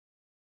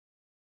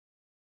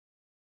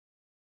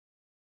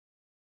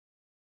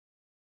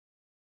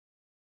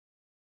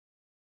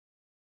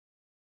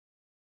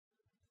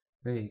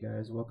Hey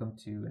guys, welcome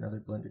to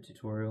another Blender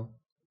tutorial.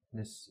 In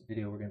this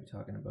video we're going to be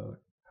talking about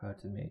how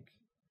to make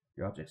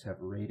your objects have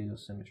radial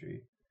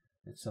symmetry.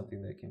 It's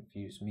something that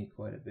confused me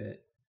quite a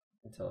bit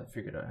until I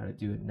figured out how to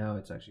do it. Now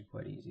it's actually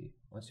quite easy.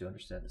 Once you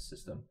understand the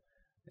system,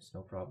 it's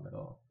no problem at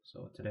all.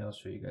 So today I'll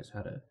show you guys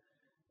how to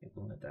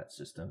implement that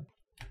system.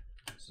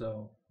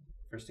 So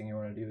first thing you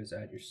want to do is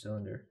add your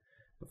cylinder.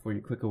 Before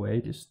you click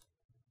away, just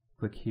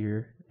click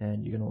here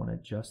and you're going to want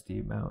to adjust the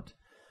amount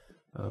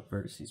of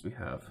vertices we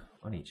have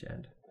on each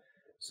end.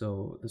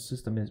 So the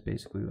system is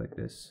basically like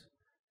this.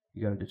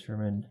 You got to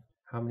determine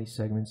how many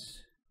segments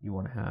you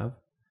want to have.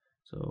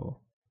 So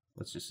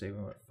let's just say we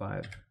want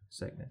 5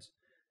 segments.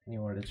 And you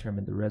want to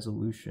determine the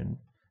resolution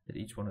that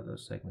each one of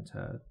those segments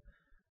have.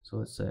 So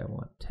let's say I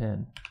want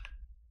 10,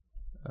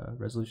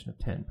 resolution of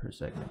 10 per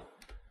segment.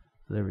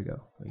 So there we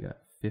go. We got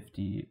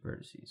 50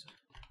 vertices.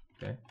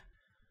 Okay.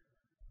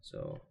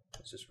 So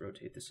let's just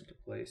rotate this into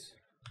place.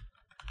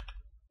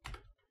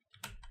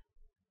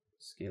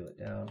 Scale it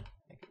down,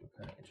 make it look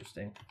kind of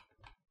interesting,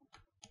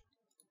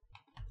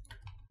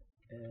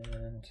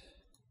 and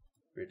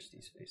bridge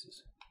these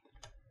faces.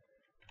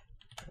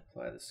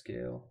 Apply the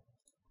scale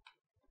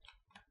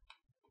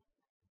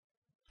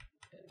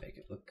and make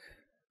it look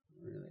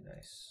really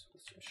nice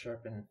with some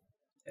sharpen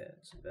and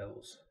some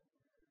bevels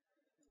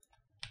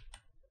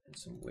and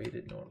some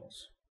weighted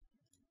normals.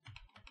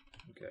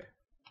 Okay,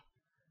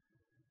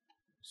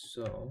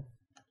 so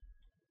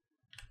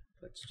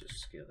let's just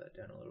scale that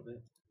down a little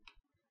bit.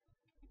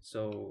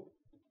 So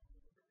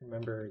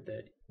remember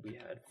that we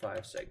had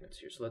 5 segments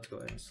here, so let's go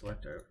ahead and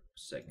select our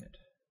segment.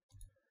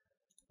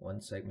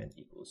 One segment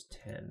equals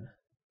 10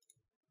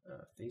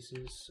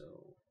 faces,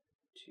 so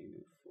 2,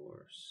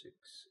 4, 6,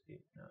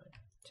 8, 9,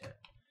 10.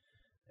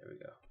 There we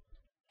go.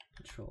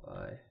 Control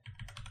I,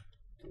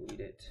 delete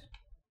it,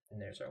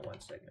 and there's our one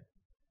segment.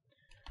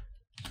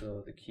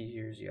 So the key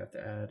here is you have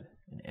to add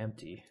an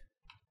empty.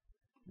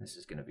 And this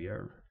is going to be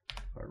our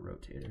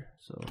rotator.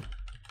 So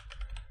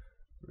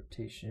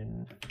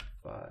rotation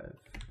 5,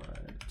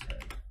 5, 10,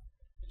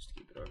 just to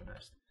keep it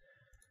organized.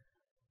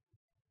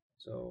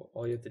 So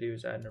all you have to do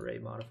is add an array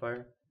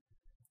modifier,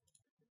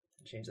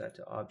 change that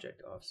to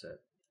object offset,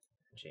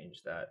 and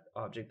change that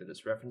object that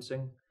it's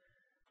referencing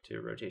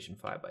to rotation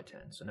 5 by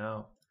 10. So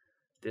now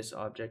this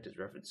object is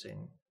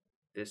referencing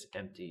this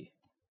empty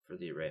for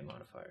the array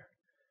modifier.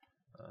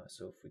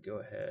 So if we go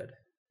ahead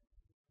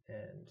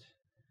and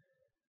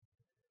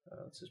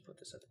let's just put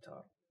this at the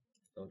top.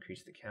 We'll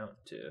increase the count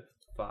to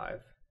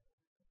 5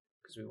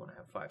 because we want to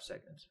have 5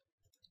 segments.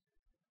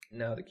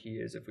 Now the key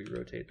is if we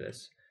rotate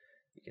this,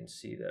 you can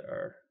see that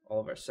all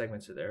of our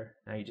segments are there.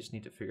 Now you just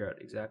need to figure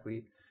out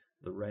exactly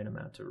the right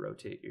amount to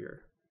rotate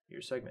your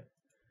segment.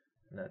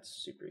 And that's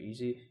super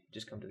easy. You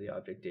just come to the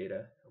object data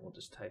and we'll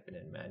just type it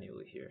in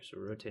manually here. So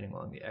we're rotating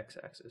along the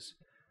x-axis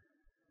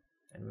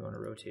and we want to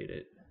rotate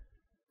it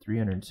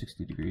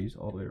 360 degrees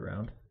all the way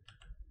around,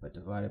 but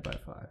divided by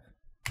 5.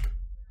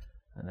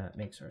 And that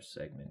makes our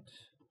segment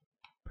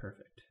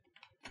perfect.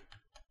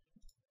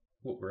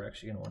 What we're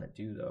actually going to want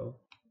to do though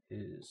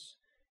is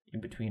in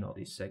between all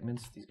these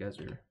segments, these guys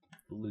are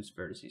the loose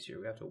vertices here,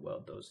 we have to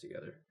weld those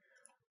together,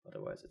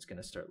 otherwise it's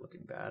going to start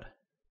looking bad.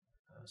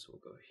 So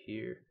we'll go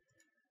here,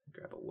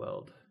 grab a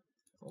weld,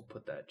 we'll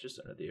put that just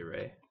under the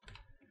array,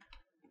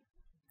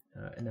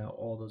 and now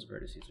all those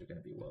vertices are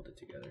going to be welded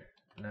together,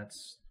 and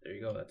there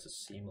you go, that's a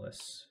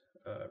seamless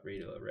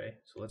radial array.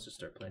 So let's just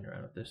start playing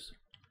around with this,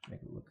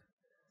 make it look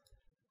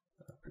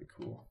pretty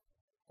cool.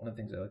 One of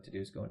the things I like to do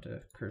is go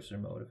into cursor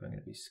mode if I'm going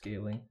to be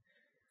scaling.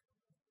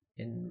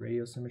 In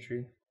radial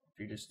symmetry, if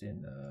you're just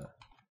in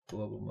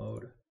global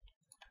mode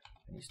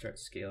and you start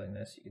scaling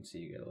this, you can see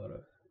you get a lot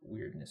of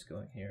weirdness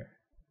going here.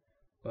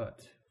 But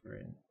if we're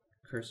in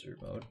cursor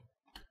mode,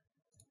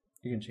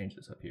 you can change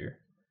this up here.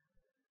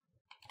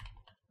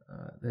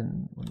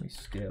 Then when we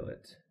scale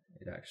it,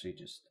 it actually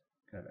just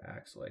kind of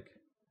acts like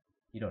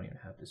you don't even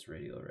have this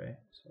radial array.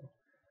 So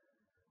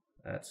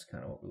that's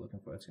kind of what we're looking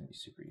for. That's going to be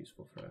super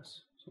useful for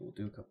us. So we'll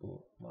do a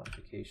couple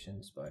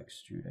modifications by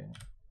extruding,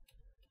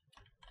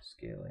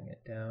 scaling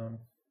it down.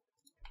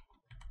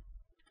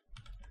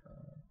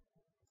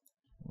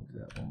 We'll do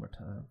that one more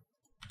time.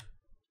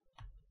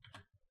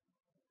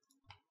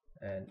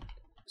 And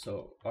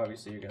so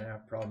obviously you're going to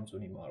have problems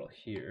when you model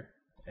here.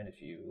 And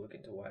if you look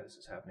into why this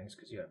is happening, it's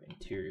because you have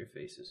interior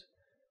faces.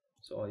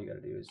 So all you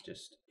got to do is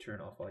just turn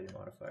off all your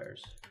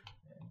modifiers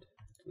and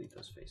delete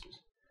those faces.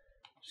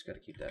 Just got to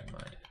keep that in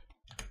mind.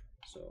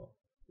 So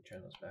we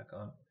turn those back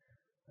on.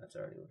 That's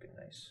already looking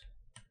nice.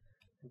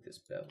 I think this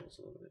bevel's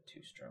a little bit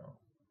too strong.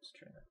 Let's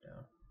turn that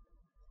down.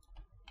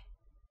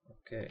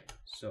 Okay,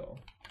 so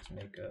let's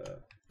make a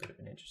bit of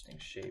an interesting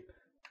shape.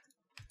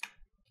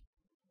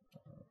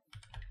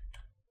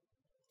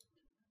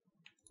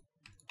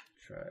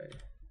 Try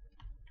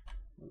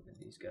moving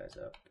these guys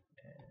up,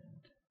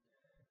 and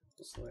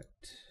we'll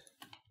select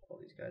all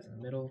these guys in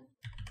the middle.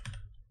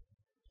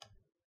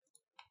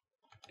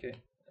 Okay,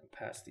 and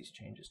pass these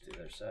changes to the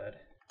other side.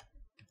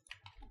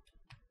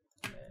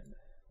 And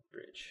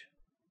bridge.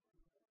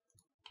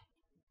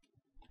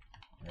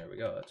 There we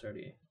go, that's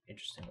already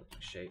interesting looking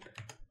shape,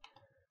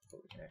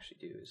 what we can actually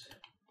do is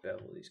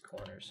bevel these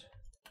corners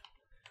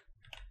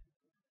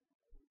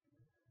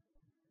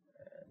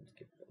and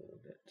give it a little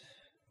bit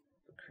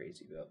of a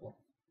crazy bevel.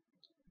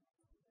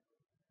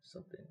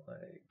 Something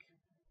like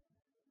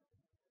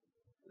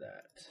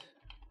that.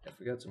 If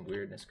we got some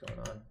weirdness going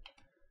on,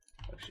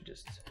 I'll actually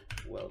just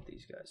weld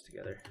these guys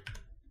together.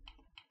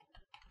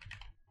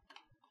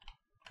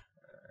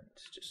 And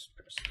just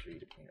press 3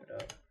 to clean it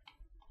up.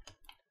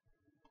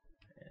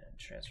 And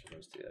transfer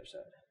those to the other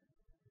side.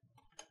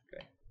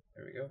 Okay,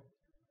 there we go.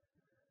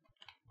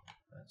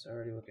 That's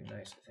already looking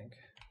nice, I think.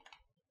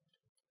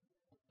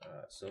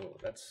 So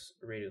that's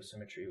radial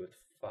symmetry with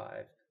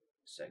 5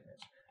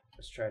 segments.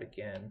 Let's try it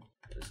again.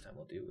 This time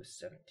we'll do with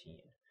 17.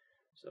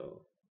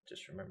 So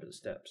just remember the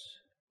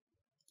steps.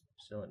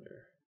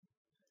 Cylinder.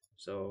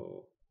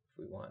 So if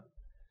we want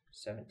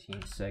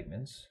 17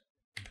 segments,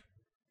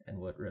 and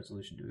what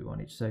resolution do we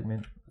want each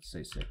segment? Let's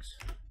say 6.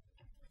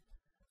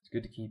 It's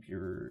good to keep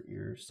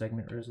your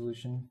segment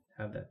resolution,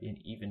 have that be an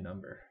even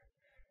number,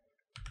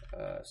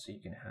 so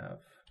you can have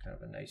kind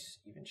of a nice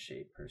even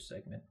shape per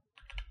segment.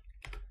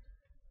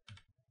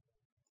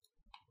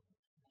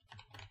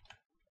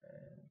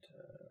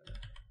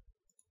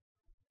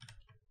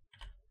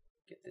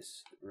 Get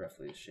this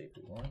roughly the shape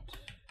we want.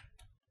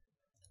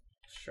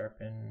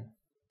 Sharpen,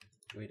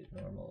 weighted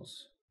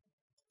normals,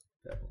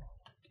 bevel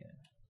again.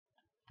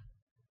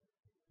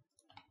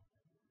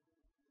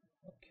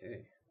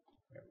 Okay,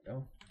 there we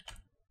go.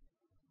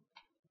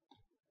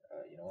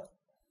 You know what?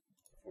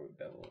 Before we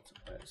bevel, let's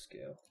apply the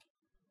scale.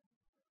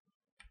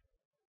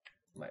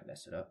 Might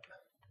mess it up.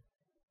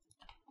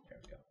 There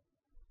we go.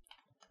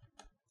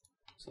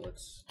 So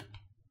let's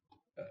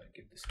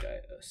give this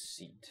guy a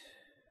seat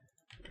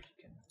where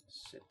he can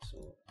sit. So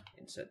we'll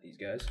inset these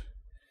guys.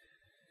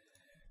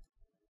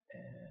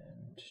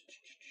 And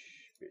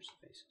here's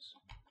the faces.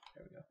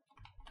 There we go.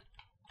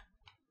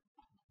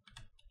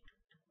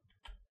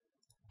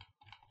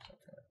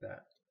 Something like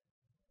that.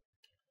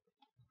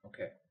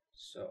 Okay,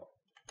 so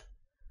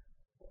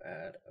we'll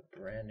add a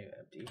brand new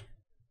empty.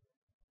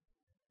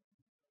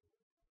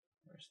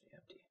 Where's the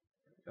empty?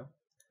 There we go.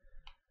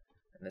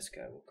 And this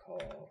guy we'll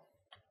call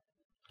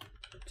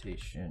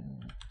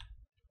rotation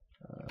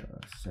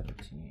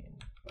 17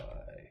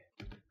 by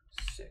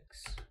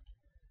 6.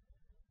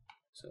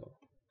 So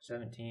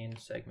 17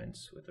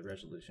 segments with a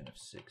resolution of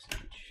 6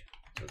 each.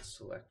 So let's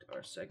select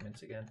our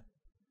segments again.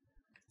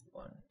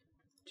 1,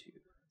 2,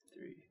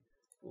 3,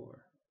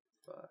 4,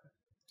 5,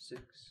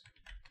 6,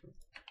 6.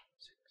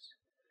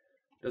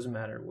 Doesn't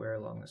matter where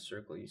along the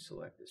circle you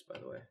select this, by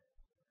the way.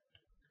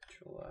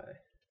 Control I.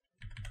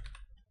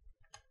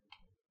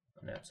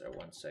 And that's our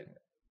one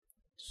segment.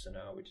 So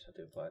now we just have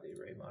to apply the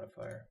array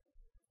modifier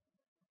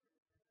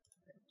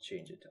and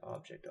change it to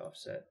object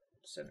offset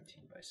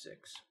 17 by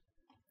 6.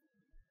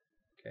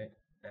 Okay,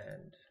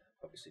 and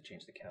obviously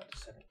change the count to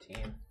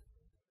 17.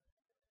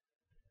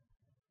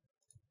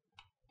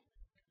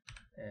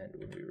 And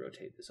when we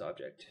rotate this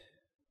object,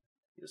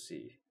 you'll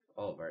see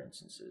all of our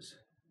instances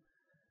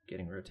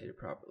getting rotated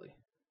properly.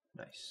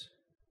 Nice.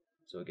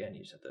 So again,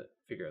 you just have to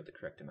figure out the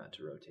correct amount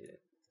to rotate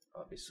it.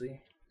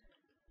 Obviously,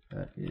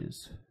 that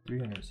is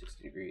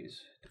 360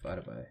 degrees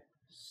divided by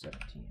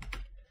 17.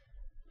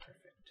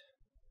 Perfect.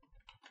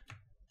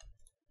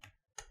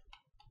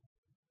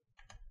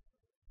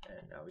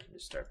 And now we can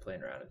just start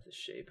playing around with this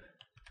shape.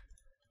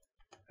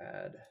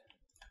 Add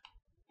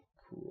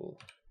cool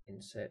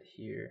inset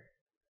here.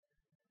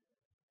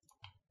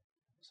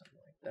 Something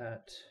like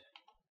that.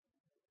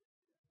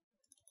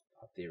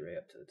 Pop the array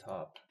up to the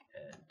top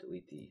and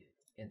delete the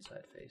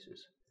inside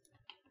faces.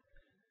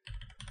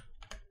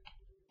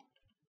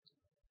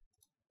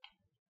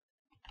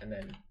 And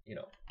then,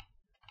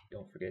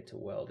 don't forget to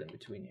weld in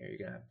between here. You're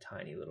going to have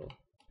tiny little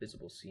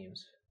visible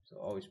seams. So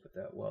always put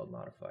that weld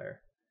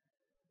modifier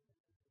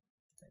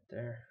right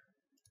there.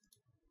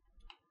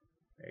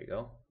 There you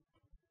go.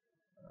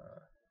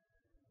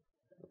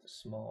 With a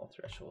small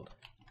threshold.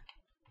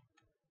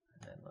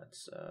 And then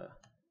let's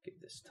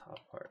give this top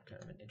part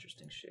kind of an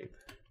interesting shape.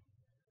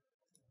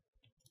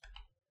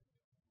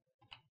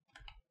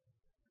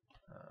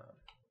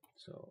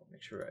 So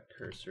make sure we're at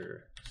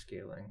cursor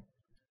scaling.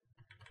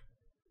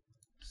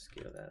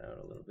 Scale that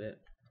out a little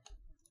bit.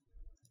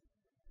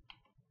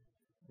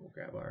 We'll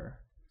grab our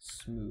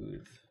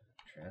smooth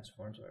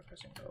transforms by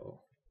pressing O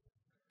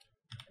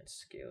and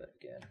scale it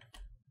again.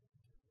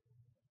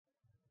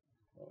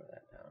 Lower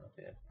that down a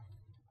bit.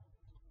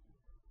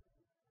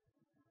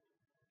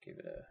 Give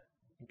it a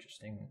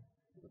interesting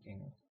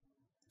looking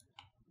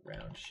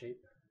round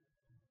shape.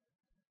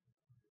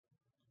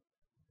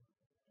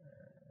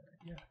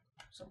 Yeah,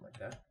 something like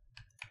that.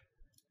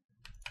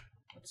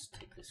 Let's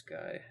take this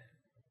guy,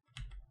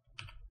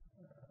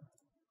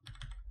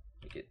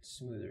 make it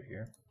smoother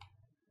here.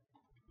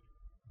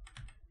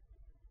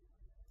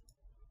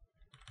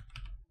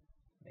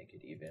 Make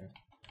it even.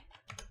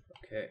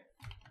 Okay.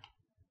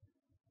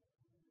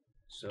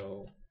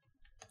 So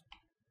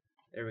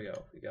there we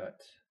go. We got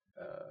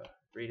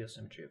radial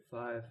symmetry of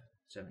 5,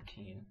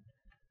 17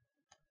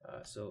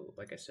 So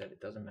like I said, it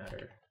doesn't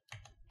matter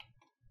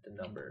the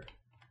number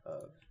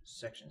of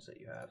sections that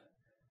you have.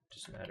 It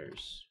just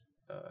matters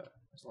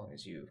as long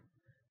as you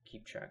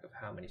keep track of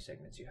how many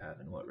segments you have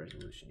and what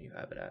resolution you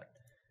have it at,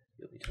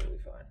 you'll be totally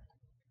fine.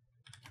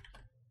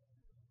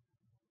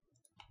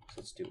 So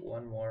let's do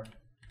one more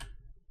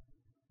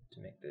to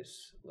make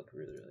this look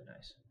really, really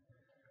nice.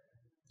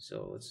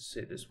 So let's just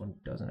say this one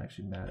doesn't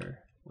actually matter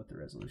what the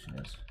resolution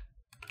is.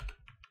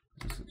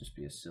 This will just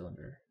be a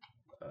cylinder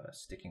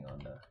sticking on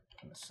the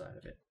side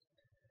of it.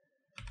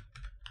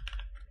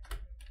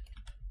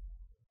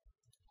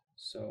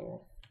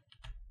 So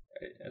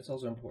it's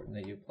also important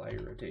that you apply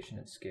your rotation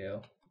and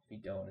scale. If you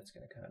don't, it's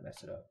going to kind of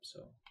mess it up. So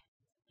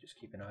just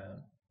keep an eye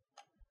on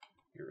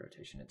your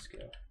rotation and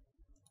scale.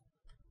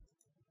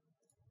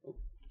 Oh,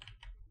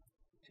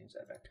 change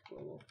that back to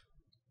global.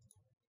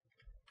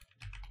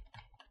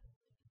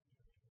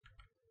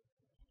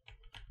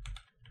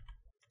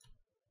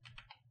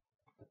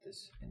 Put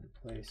this into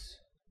place.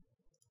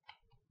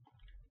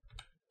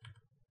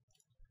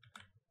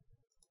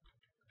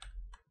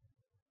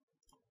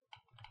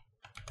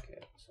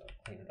 Okay, so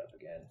clean it up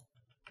again.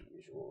 The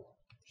usual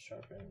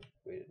sharpen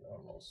weighted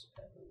normals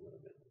and a little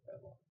bit of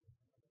bevel.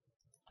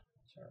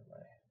 Turn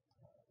my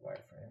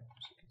wireframe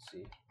so you can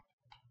see.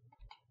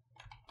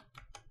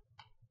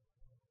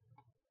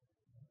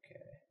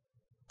 Okay.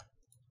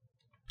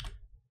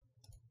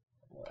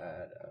 We'll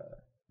add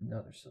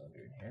another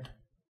cylinder in here.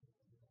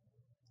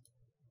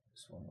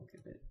 This one will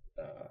give it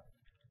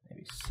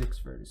maybe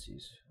 6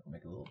 vertices. I'll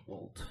make a little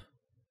bolt.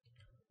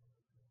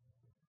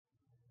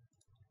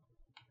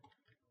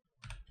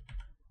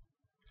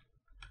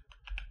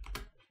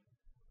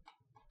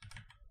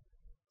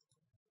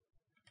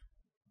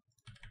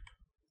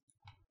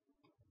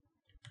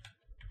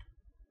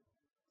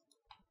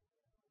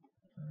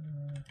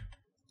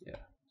 Yeah,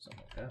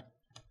 something like that.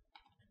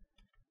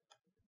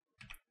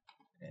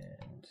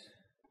 And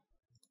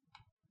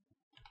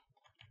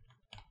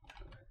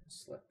go ahead and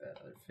select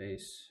that other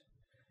face.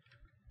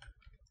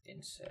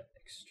 Inset,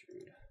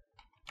 extrude.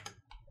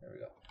 There we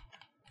go.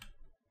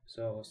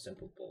 So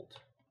simple bolt.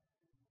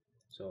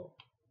 So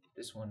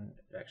this one,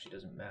 it actually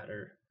doesn't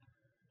matter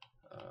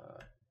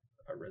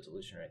our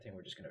resolution or anything.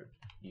 We're just going to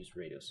use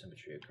radial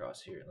symmetry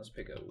across here. And let's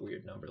pick a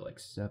weird number like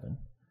 7.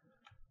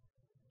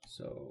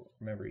 So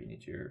remember, you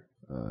need your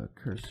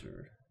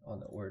cursor on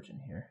the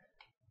origin here.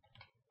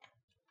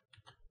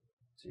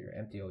 So your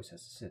empty always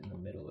has to sit in the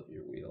middle of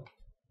your wheel,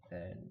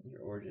 and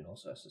your origin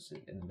also has to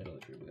sit in the middle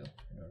of your wheel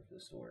in order for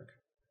this to work.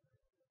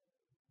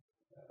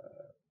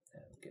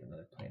 And we'll get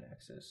another plane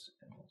axis,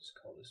 and we'll just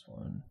call this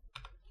one,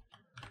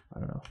 I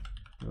don't know,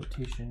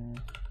 rotation.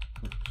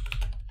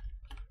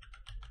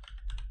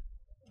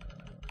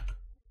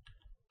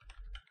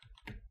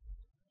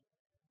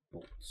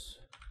 Bolts.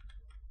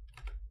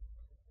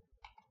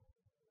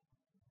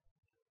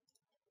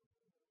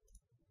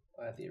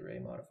 Add the array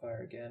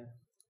modifier again,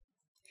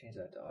 change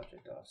that to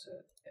object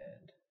offset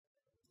and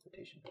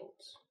rotation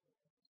bolts.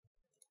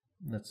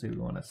 Let's say we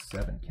want a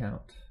 7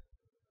 count.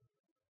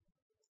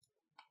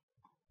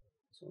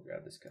 So we'll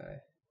grab this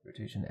guy,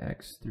 rotation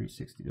X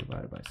 360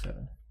 divided by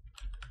 7.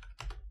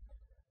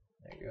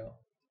 There you go.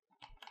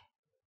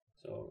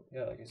 So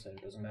yeah, like I said,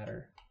 it doesn't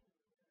matter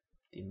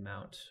the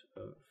amount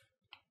of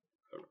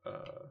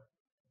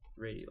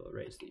radial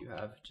arrays that you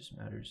have, it just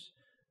matters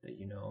that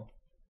you know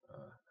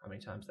how many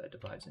times that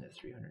divides into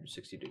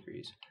 360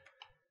 degrees.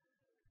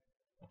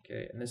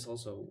 Okay, and this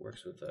also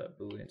works with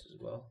booleans as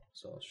well,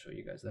 so I'll show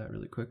you guys that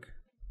really quick.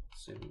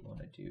 Let's say we want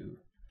to do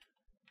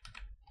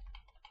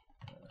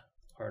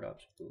hard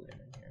ops boolean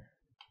in here.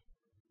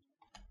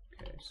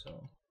 Okay, so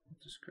we'll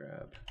just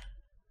grab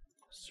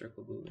a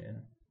circle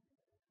boolean.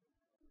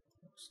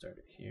 We'll start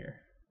it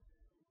here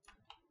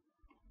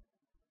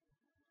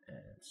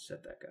and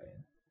set that guy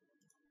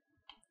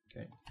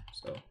in. Okay,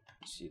 so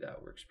you see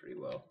that works pretty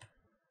well.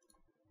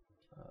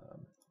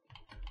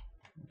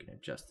 We can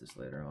adjust this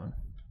later on.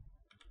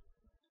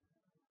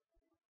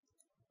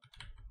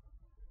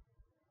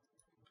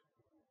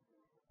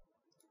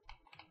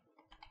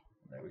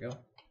 There we go.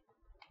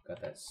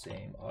 Got that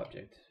same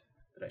object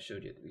that I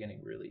showed you at the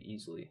beginning really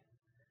easily.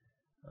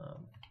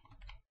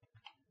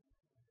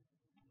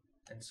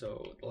 And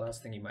so the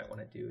last thing you might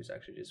want to do is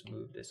actually just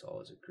move this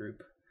all as a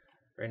group.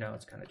 Right now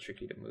it's kind of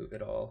tricky to move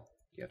it all.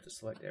 You have to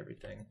select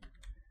everything.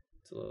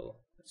 It's a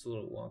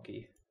little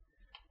wonky.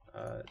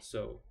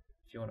 So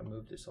if you want to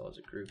move this all as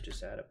a group,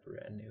 just add a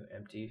brand new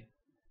empty.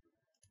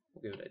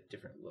 We'll give it a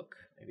different look,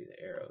 maybe the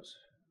arrows,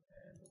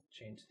 and we'll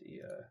change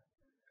the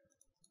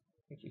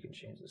I think you can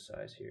change the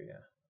size here,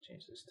 yeah.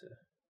 Change this to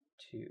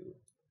 2,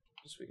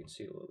 just so we can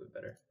see it a little bit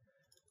better.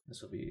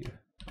 This will be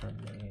our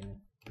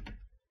main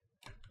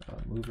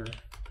mover,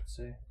 let's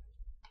say.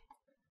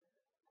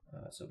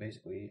 So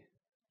basically,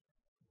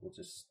 we'll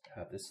just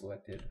have this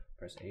selected,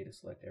 press A to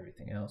select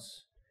everything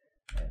else,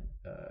 and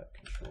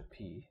Control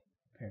P,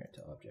 parent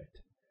to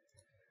object.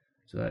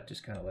 So that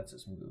just kind of lets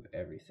us move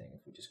everything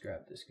if we just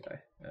grab this guy.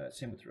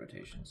 Same with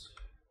rotations.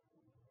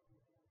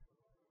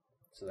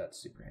 So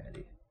that's super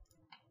handy.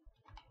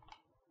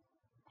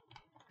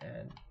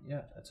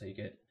 yeah, that's how you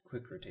get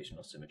quick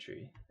rotational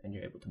symmetry, and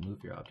you're able to move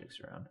your objects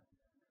around.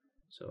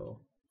 So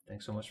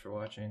thanks so much for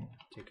watching.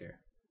 Take care.